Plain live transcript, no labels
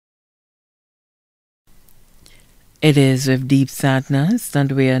It is with deep sadness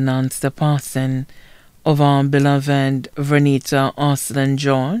that we announce the passing of our beloved Vernita Osslyn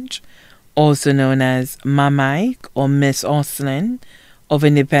George, also known as Mike or Miss Osslyn of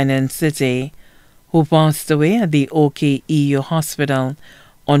Independence City, who passed away at the OKEU Hospital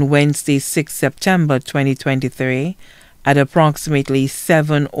on Wednesday, 6 September 2023 at approximately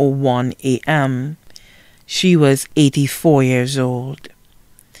 7:01 a.m. She was 84 years old.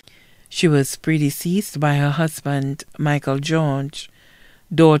 She was predeceased by her husband, Michael George,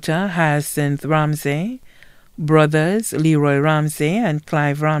 daughter Hyacinth Ramsey, brothers Leroy Ramsey and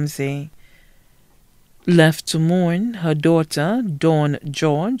Clive Ramsey. Left to mourn her daughter, Dawn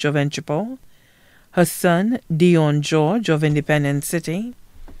George of Enchipo, her son, Dion George of Independence City,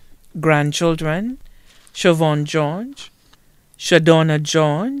 grandchildren, Siobhan George, Shadonna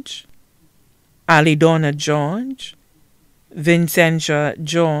George, Alidonna George, Vincentia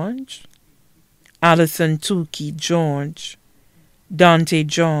George, Alison Tukey George, Dante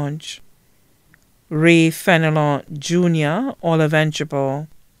George, Ray Fenelon Jr., all of Enchipo,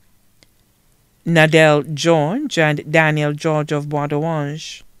 Nadel George and Daniel George of Bois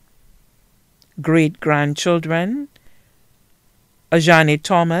d'Orange, great-grandchildren, Ajani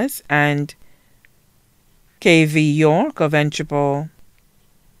Thomas and K.V. York of Enchipo,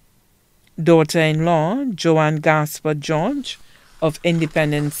 daughter-in-law Joanne Gasper George of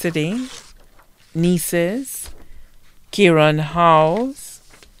Independence City, nieces Kieran Howes,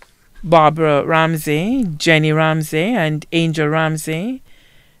 Barbara Ramsey, Jenny Ramsey and Angel Ramsey,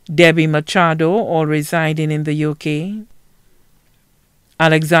 Debbie Machado, all residing in the UK,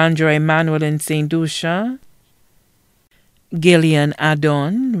 Alexandra Emmanuel in St. Lucia, Gillian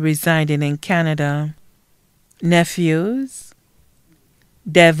Adon, residing in Canada, nephews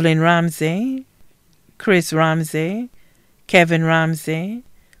Devlin Ramsey, Chris Ramsey, Kevin Ramsey,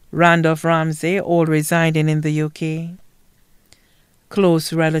 Randolph Ramsey, all residing in the UK.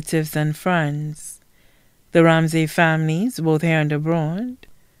 Close relatives and friends, the Ramsey families, both here and abroad,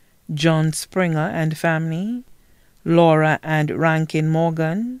 John Springer and family, Laura and Rankin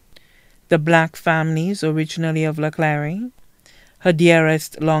Morgan, the Black families originally of LaClary, her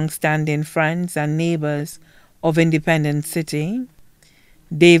dearest long-standing friends and neighbors of Independence City,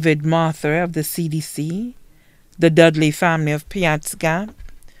 David Martha of the CDC, the Dudley family of Piat's Gap,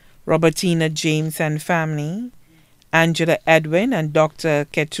 Robertina James and family, Angela Edwin and Dr.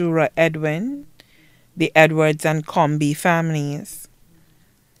 Keturah Edwin, the Edwards and Comby families.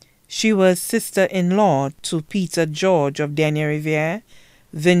 She was sister-in-law to Peter George of Denier Riviere,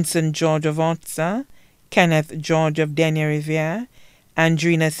 Vincent George of Otsa, Kenneth George of Denier Riviere,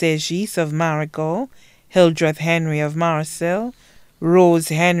 Andrina Segis of Marigot, Hildreth Henry of Marcel, Rose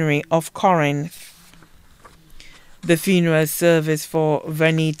Henry of Corinth. The funeral service for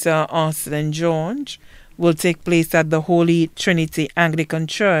Vernita Osslyn George will take place at the Holy Trinity Anglican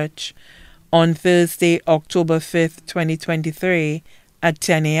Church on Thursday, October 5th, 2023 at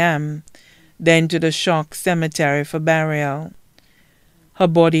 10 a.m., then to the Shock Cemetery for burial. Her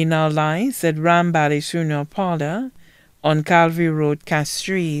body now lies at Rambali Funeral Parlor on Calvary Road,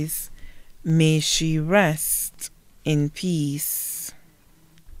 Castries. May she rest in peace.